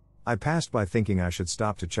nowhere. I passed by thinking I should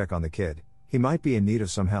stop to check on the kid, he might be in need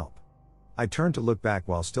of some help. I turned to look back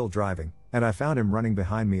while still driving, and I found him running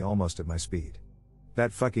behind me almost at my speed.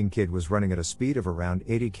 That fucking kid was running at a speed of around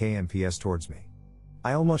 80 km/h towards me.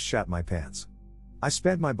 I almost shat my pants. I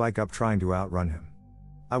sped my bike up trying to outrun him.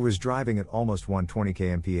 I was driving at almost 120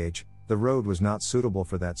 km/h, the road was not suitable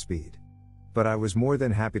for that speed. But I was more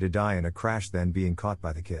than happy to die in a crash than being caught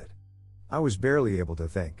by the kid. I was barely able to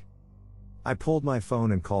think. I pulled my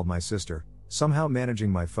phone and called my sister, somehow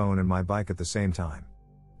managing my phone and my bike at the same time.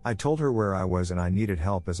 I told her where I was and I needed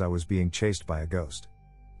help as I was being chased by a ghost.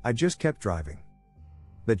 I just kept driving.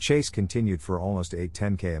 The chase continued for almost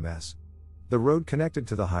 8-10 km/h. The road connected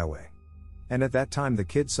to the highway. And at that time the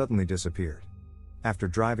kid suddenly disappeared. After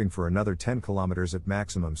driving for another 10 kilometers at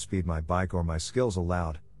maximum speed my bike or my skills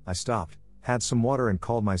allowed, I stopped, had some water and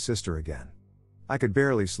called my sister again. I could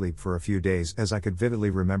barely sleep for a few days as I could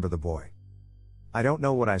vividly remember the boy. I don't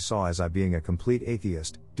know what I saw as I being a complete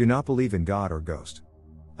atheist, do not believe in God or ghost.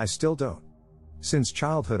 I still don't. Since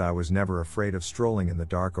childhood I was never afraid of strolling in the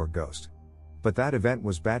dark or ghost. But that event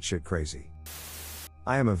was batshit crazy.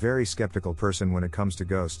 I am a very skeptical person when it comes to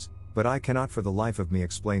ghosts, but I cannot for the life of me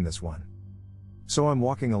explain this one. So I'm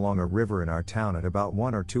walking along a river in our town at about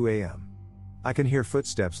 1 or 2 a.m. I can hear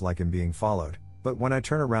footsteps like I'm being followed, but when I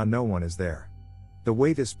turn around no one is there. The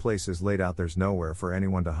way this place is laid out there's nowhere for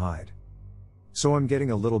anyone to hide. So I'm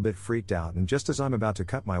getting a little bit freaked out, and just as I'm about to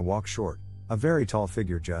cut my walk short, a very tall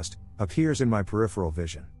figure just appears in my peripheral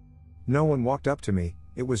vision. No one walked up to me,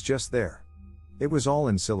 it was just there. It was all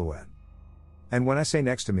in silhouette. And when I say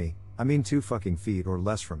next to me, I mean 2 fucking feet or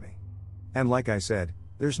less from me. And like I said,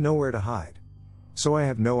 there's nowhere to hide. So I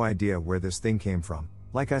have no idea where this thing came from.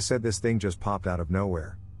 Like I said, this thing just popped out of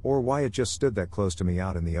nowhere, or why it just stood that close to me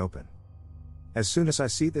out in the open. As soon as I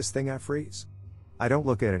see this thing, I freeze. I don't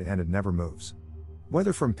look at it, and it never moves.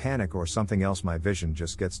 Whether from panic or something else, my vision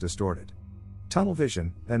just gets distorted. Tunnel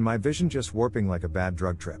vision, and my vision just warping like a bad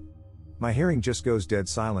drug trip. My hearing just goes dead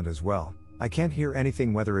silent as well. I can't hear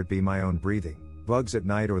anything, whether it be my own breathing, bugs at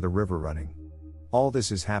night, or the river running. All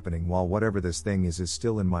this is happening while whatever this thing is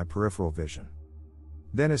still in my peripheral vision.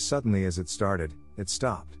 Then as suddenly as it started, it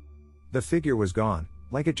stopped. The figure was gone,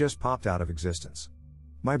 like it just popped out of existence.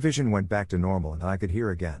 My vision went back to normal and I could hear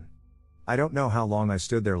again. I don't know how long I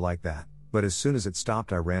stood there like that, but as soon as it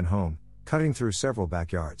stopped I ran home, cutting through several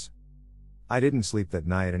backyards. I didn't sleep that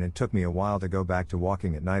night, and it took me a while to go back to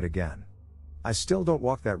walking at night again. I still don't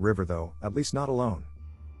walk that river though, at least not alone.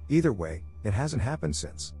 Either way, it hasn't happened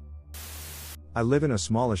since. I live in a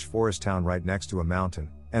smallish forest town right next to a mountain,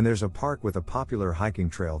 and there's a park with a popular hiking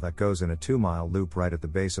trail that goes in a 2-mile loop right at the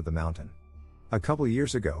base of the mountain. A couple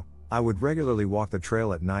years ago, I would regularly walk the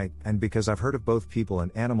trail at night, and because I've heard of both people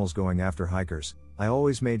and animals going after hikers, I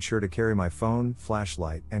always made sure to carry my phone,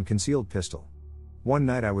 flashlight, and concealed pistol. One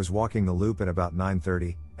night I was walking the loop at about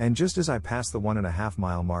 9:30, and just as I passed the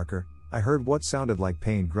 1.5-mile marker, I heard what sounded like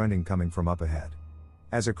pain grunting coming from up ahead.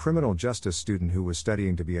 As a criminal justice student who was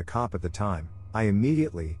studying to be a cop at the time, I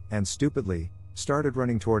immediately, and stupidly, started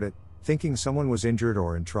running toward it, thinking someone was injured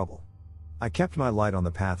or in trouble. I kept my light on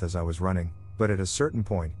the path as I was running, but at a certain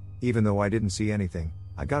point, even though I didn't see anything,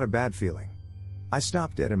 I got a bad feeling. I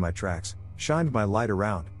stopped dead in my tracks, shined my light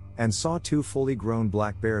around, and saw 2 fully grown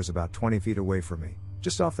black bears about 20 feet away from me,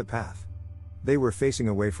 just off the path. They were facing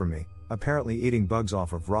away from me, apparently eating bugs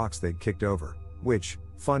off of rocks they'd kicked over, which,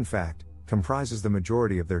 fun fact, comprises the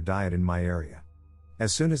majority of their diet in my area.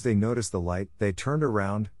 As soon as they noticed the light, they turned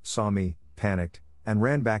around, saw me, panicked, and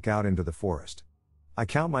ran back out into the forest. I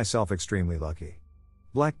count myself extremely lucky.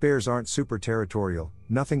 Black bears aren't super territorial,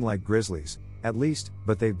 nothing like grizzlies, at least,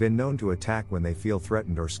 but they've been known to attack when they feel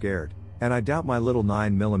threatened or scared, and I doubt my little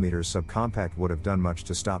 9mm subcompact would have done much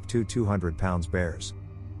to stop 2 200-pound bears.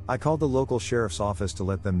 I called the local sheriff's office to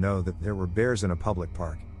let them know that there were bears in a public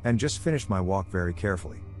park, and just finished my walk very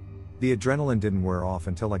carefully. The adrenaline didn't wear off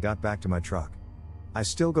until I got back to my truck. I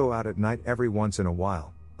still go out at night every once in a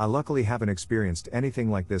while. I luckily haven't experienced anything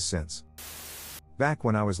like this since. Back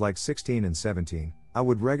when I was like 16 and 17, I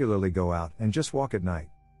would regularly go out and just walk at night.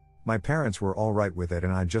 My parents were alright with it,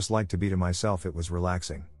 and I just liked to be to myself. It was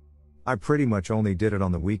relaxing. I pretty much only did it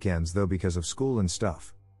on the weekends though, because of school and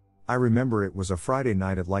stuff. I remember it was a Friday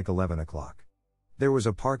night at like 11 o'clock. There was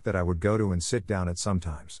a park that I would go to and sit down at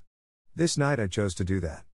sometimes. This night I chose to do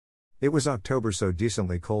that. It was October, so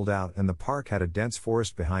decently cold out, and the park had a dense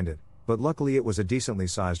forest behind it, but luckily it was a decently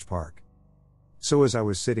sized park. So as I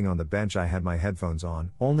was sitting on the bench, I had my headphones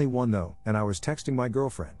on, only one though, and I was texting my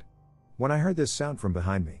girlfriend. When I heard this sound from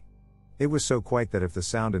behind me. It was so quiet that if the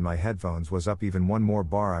sound in my headphones was up even one more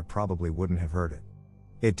bar, I probably wouldn't have heard it.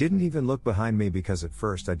 It didn't even look behind me, because at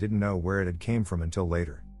first I didn't know where it had came from until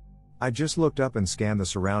later. I just looked up and scanned the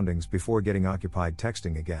surroundings before getting occupied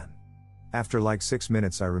texting again. After like 6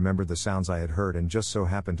 minutes I remembered the sounds I had heard and just so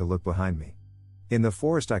happened to look behind me. In the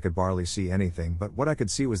forest I could barely see anything, but what I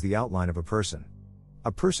could see was the outline of a person.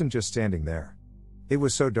 A person just standing there. It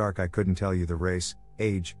was so dark I couldn't tell you the race,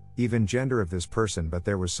 age, even gender of this person, but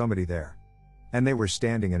there was somebody there. And they were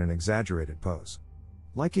standing in an exaggerated pose.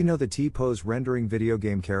 Like, you know, the T-pose rendering video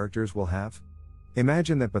game characters will have?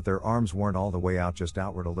 Imagine that, but their arms weren't all the way out, just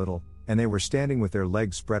outward a little, and they were standing with their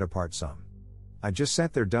legs spread apart some. I just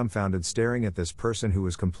sat there dumbfounded, staring at this person who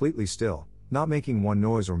was completely still, not making one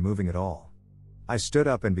noise or moving at all. I stood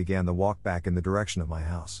up and began the walk back in the direction of my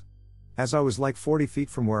house. As I was like 40 feet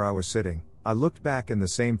from where I was sitting, I looked back and the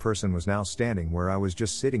same person was now standing where I was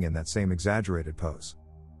just sitting in that same exaggerated pose.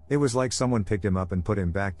 It was like someone picked him up and put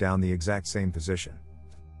him back down the exact same position.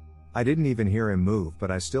 I didn't even hear him move, but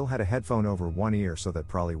I still had a headphone over one ear, so that's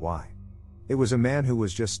probably why. It was a man who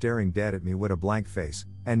was just staring dead at me with a blank face,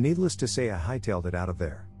 and needless to say I hightailed it out of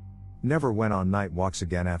there. Never went on night walks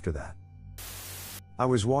again after that. I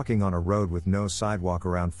was walking on a road with no sidewalk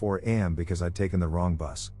around 4 a.m. because I'd taken the wrong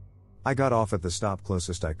bus. I got off at the stop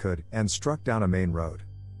closest I could, and struck down a main road.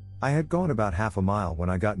 I had gone about half a mile when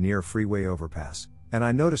I got near freeway overpass, and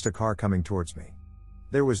I noticed a car coming towards me.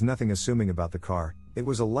 There was nothing assuming about the car. It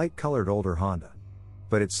was a light-colored older Honda.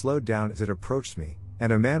 but it slowed down as it approached me,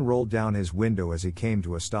 and a man rolled down his window as he came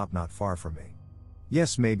to a stop not far from me.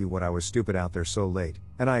 Yes, maybe what I was stupid out there so late,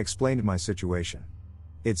 and I explained my situation.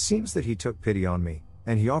 It seems that he took pity on me,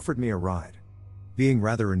 and he offered me a ride. Being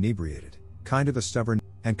rather inebriated, kind of a stubborn,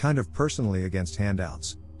 and kind of personally against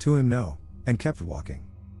handouts, to him no, and kept walking.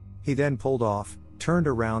 He then pulled off, turned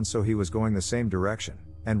around so he was going the same direction,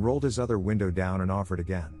 and rolled his other window down and offered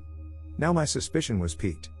again. Now my suspicion was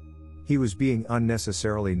piqued. He was being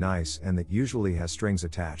unnecessarily nice, and that usually has strings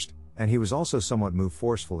attached, and he was also somewhat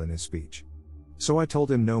forceful in his speech. So I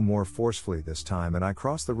told him no more forcefully this time, and I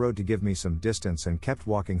crossed the road to give me some distance and kept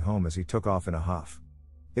walking home as he took off in a huff.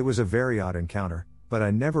 It was a very odd encounter, but I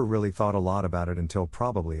never really thought a lot about it until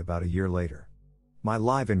probably about a year later. My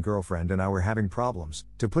live-in girlfriend and I were having problems,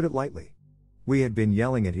 to put it lightly. We had been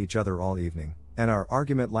yelling at each other all evening, and our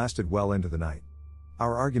argument lasted well into the night.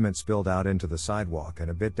 Our argument spilled out into the sidewalk and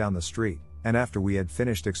a bit down the street, and after we had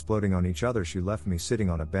finished exploding on each other, she left me sitting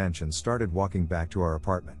on a bench and started walking back to our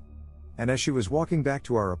apartment. And as she was walking back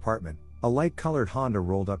to our apartment, a light-colored Honda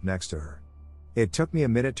rolled up next to her. It took me a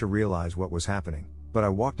minute to realize what was happening, but I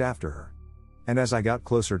walked after her. And as I got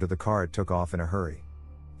closer to the car, it took off in a hurry.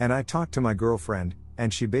 And I talked to my girlfriend,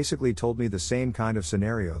 and she basically told me the same kind of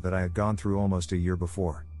scenario that I had gone through almost a year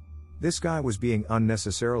before. This guy was being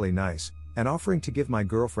unnecessarily nice, and offering to give my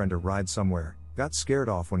girlfriend a ride somewhere, got scared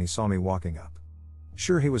off when he saw me walking up.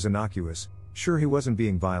 Sure, he was innocuous, sure he wasn't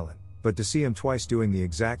being violent, but to see him twice doing the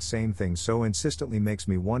exact same thing so insistently makes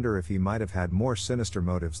me wonder if he might have had more sinister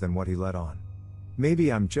motives than what he let on.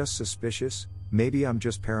 Maybe I'm just suspicious, maybe I'm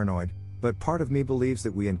just paranoid, but part of me believes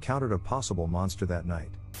that we encountered a possible monster that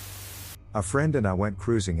night. A friend and I went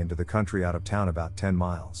cruising into the country out of town about 10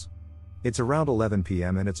 miles. It's around 11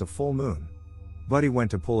 p.m. and it's a full moon. Buddy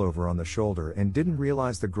went to pull over on the shoulder and didn't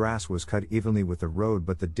realize the grass was cut evenly with the road,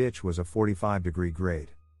 but the ditch was a 45-degree grade.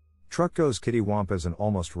 Truck goes kitty-wampas and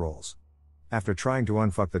almost rolls. After trying to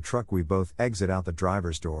unfuck the truck, we both exit out the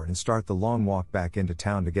driver's door and start the long walk back into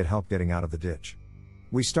town to get help getting out of the ditch.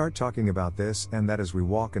 We start talking about this and that as we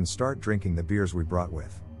walk and start drinking the beers we brought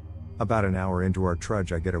with. About an hour into our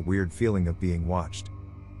trudge, I get a weird feeling of being watched.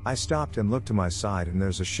 I stopped and looked to my side, and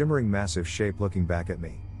there's a shimmering massive shape looking back at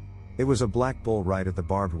me. It was a black bull right at the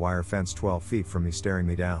barbed wire fence 12 feet from me, staring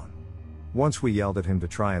me down. Once we yelled at him to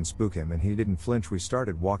try and spook him and he didn't flinch, we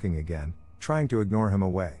started walking again, trying to ignore him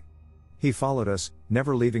away. He followed us,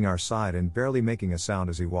 never leaving our side and barely making a sound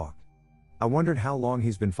as he walked. I wondered how long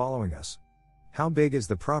he's been following us. How big is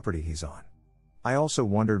the property he's on? I also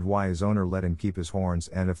wondered why his owner let him keep his horns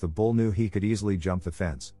and if the bull knew he could easily jump the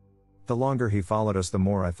fence. The longer he followed us, the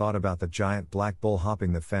more I thought about the giant black bull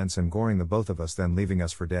hopping the fence and goring the both of us, then leaving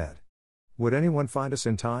us for dead. Would anyone find us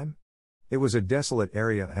in time? It was a desolate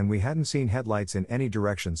area and we hadn't seen headlights in any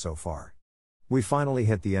direction so far. We finally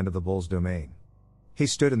hit the end of the bull's domain. He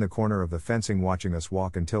stood in the corner of the fencing watching us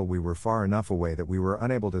walk until we were far enough away that we were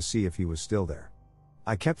unable to see if he was still there.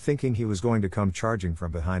 I kept thinking he was going to come charging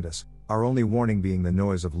from behind us, our only warning being the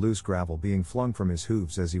noise of loose gravel being flung from his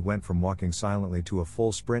hooves as he went from walking silently to a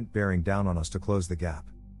full sprint bearing down on us to close the gap.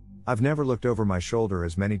 I've never looked over my shoulder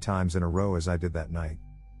as many times in a row as I did that night.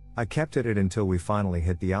 I kept at it until we finally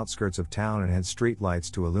hit the outskirts of town and had street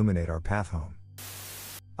lights to illuminate our path home.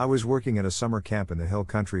 I was working at a summer camp in the hill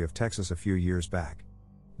country of Texas a few years back.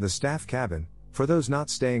 The staff cabin, for those not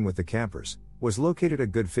staying with the campers, was located a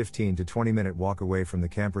good 15 to 20 minute walk away from the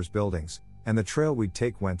campers' buildings, and the trail we'd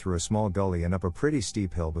take went through a small gully and up a pretty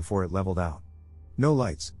steep hill before it leveled out. No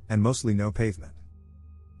lights, and mostly no pavement.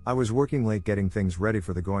 I was working late getting things ready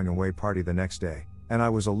for the going away party the next day, and I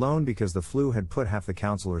was alone because the flu had put half the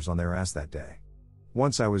counselors on their ass that day.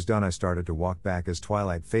 Once I was done, I started to walk back as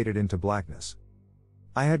twilight faded into blackness.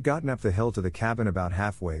 I had gotten up the hill to the cabin about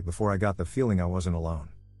halfway before I got the feeling I wasn't alone.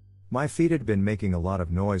 My feet had been making a lot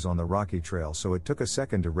of noise on the rocky trail, so it took a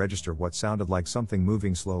second to register what sounded like something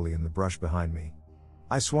moving slowly in the brush behind me.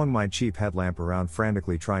 I swung my cheap headlamp around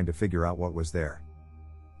frantically, trying to figure out what was there.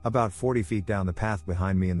 About 40 feet down the path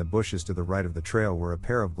behind me in the bushes to the right of the trail were a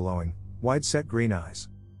pair of glowing, wide-set green eyes.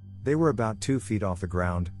 They were about 2 feet off the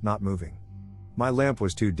ground, not moving. My lamp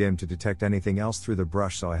was too dim to detect anything else through the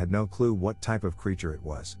brush, so I had no clue what type of creature it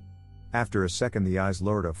was. After a second, the eyes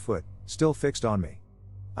lowered a foot, still fixed on me.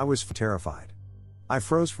 I was terrified. I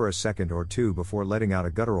froze for a second or two before letting out a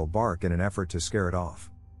guttural bark in an effort to scare it off.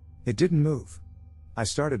 It didn't move. I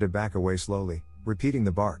started to back away slowly, repeating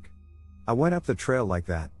the bark. I went up the trail like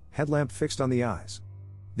that, headlamp fixed on the eyes.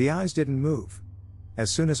 The eyes didn't move. As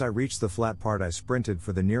soon as I reached the flat part, I sprinted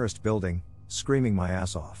for the nearest building, screaming my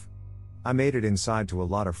ass off. I made it inside to a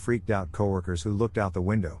lot of freaked out coworkers who looked out the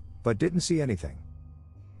window, but didn't see anything.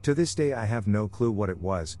 To this day I have no clue what it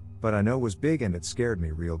was, but I know it was big and it scared me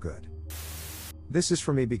real good. This is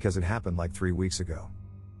for me because it happened like 3 weeks ago.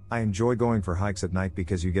 I enjoy going for hikes at night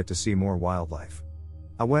because you get to see more wildlife.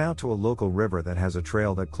 I went out to a local river that has a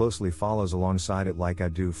trail that closely follows alongside it like I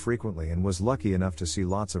do frequently, and was lucky enough to see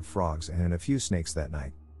lots of frogs and a few snakes that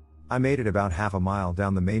night. I made it about half a mile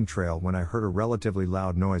down the main trail when I heard a relatively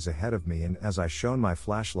loud noise ahead of me, and as I shone my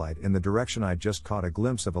flashlight in the direction I just caught a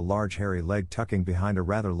glimpse of a large hairy leg tucking behind a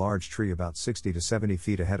rather large tree about 60 to 70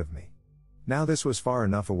 feet ahead of me. Now this was far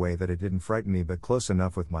enough away that it didn't frighten me, but close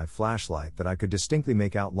enough with my flashlight that I could distinctly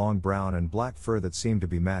make out long brown and black fur that seemed to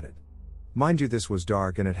be matted. Mind you, this was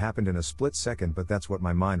dark and it happened in a split second, but that's what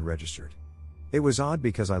my mind registered. It was odd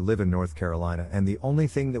because I live in North Carolina and the only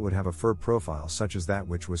thing that would have a fur profile such as that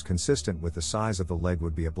which was consistent with the size of the leg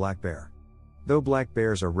would be a black bear. Though black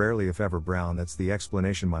bears are rarely if ever brown, that's the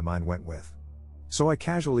explanation my mind went with. So I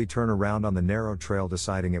casually turn around on the narrow trail,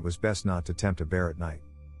 deciding it was best not to tempt a bear at night.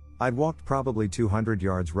 I'd walked probably 200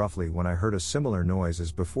 yards roughly when I heard a similar noise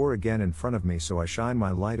as before again in front of me, so I shine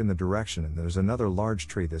my light in the direction, and there's another large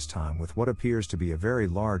tree, this time with what appears to be a very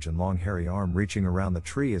large and long hairy arm reaching around the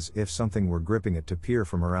tree as if something were gripping it to peer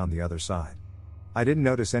from around the other side. I didn't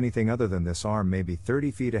notice anything other than this arm maybe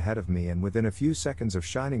 30 feet ahead of me, and within a few seconds of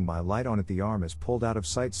shining my light on it, the arm is pulled out of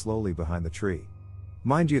sight slowly behind the tree.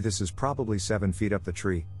 Mind you, this is probably 7 feet up the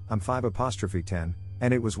tree, I'm 5'10",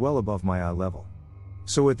 and it was well above my eye level.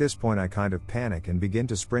 So at this point I kind of panic and begin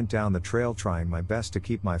to sprint down the trail, trying my best to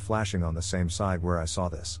keep my flashing on the same side where I saw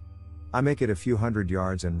this. I make it a few hundred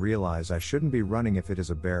yards and realize I shouldn't be running if it is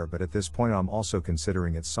a bear, but at this point I'm also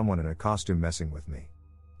considering it's someone in a costume messing with me.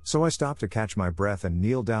 So I stop to catch my breath and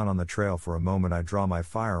kneel down on the trail for a moment. I draw my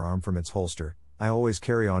firearm from its holster, I always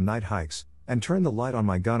carry on night hikes, and turn the light on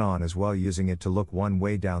my gun on as well, using it to look one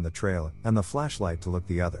way down the trail and the flashlight to look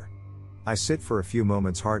the other. I sit for a few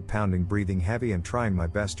moments, heart pounding, breathing heavy, and trying my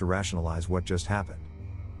best to rationalize what just happened.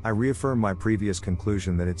 I reaffirm my previous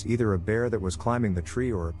conclusion that it's either a bear that was climbing the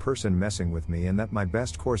tree or a person messing with me, and that my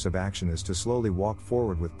best course of action is to slowly walk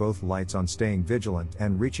forward with both lights on, staying vigilant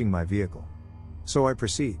and reaching my vehicle. So I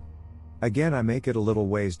proceed. Again I make it a little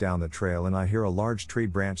ways down the trail and I hear a large tree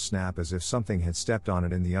branch snap as if something had stepped on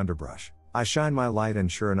it in the underbrush. I shine my light and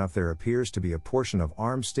sure enough there appears to be a portion of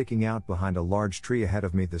arm sticking out behind a large tree ahead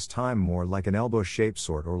of me, this time more like an elbow-shaped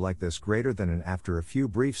sort, or like this greater than, and after a few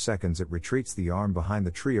brief seconds it retreats, the arm behind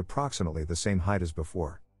the tree approximately the same height as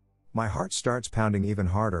before. My heart starts pounding even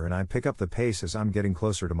harder and I pick up the pace as I'm getting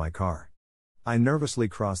closer to my car. I nervously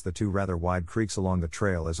cross the two rather wide creeks along the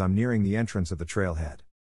trail as I'm nearing the entrance of the trailhead.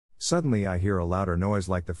 Suddenly I hear a louder noise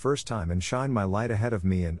like the first time and shine my light ahead of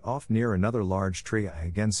me, and off near another large tree I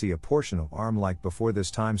again see a portion of arm like before,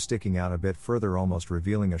 this time sticking out a bit further, almost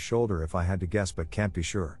revealing a shoulder if I had to guess, but can't be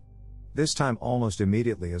sure. This time almost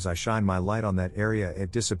immediately as I shine my light on that area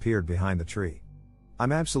it disappeared behind the tree.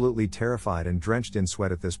 I'm absolutely terrified and drenched in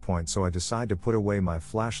sweat at this point, so I decide to put away my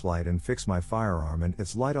flashlight and fix my firearm and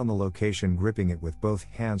its light on the location, gripping it with both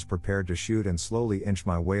hands prepared to shoot, and slowly inch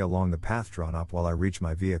my way along the path drawn up while I reach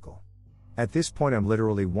my vehicle. At this point I'm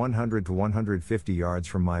literally 100 to 150 yards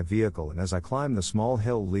from my vehicle, and as I climb the small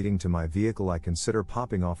hill leading to my vehicle I consider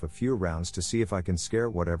popping off a few rounds to see if I can scare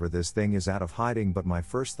whatever this thing is out of hiding, but my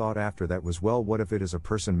first thought after that was, well, what if it is a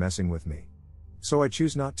person messing with me? So I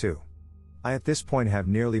choose not to. I at this point have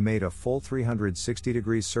nearly made a full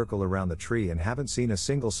 360-degree circle around the tree and haven't seen a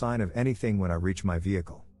single sign of anything when I reach my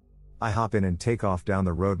vehicle. I hop in and take off down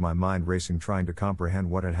the road, my mind racing, trying to comprehend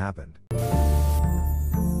what had happened.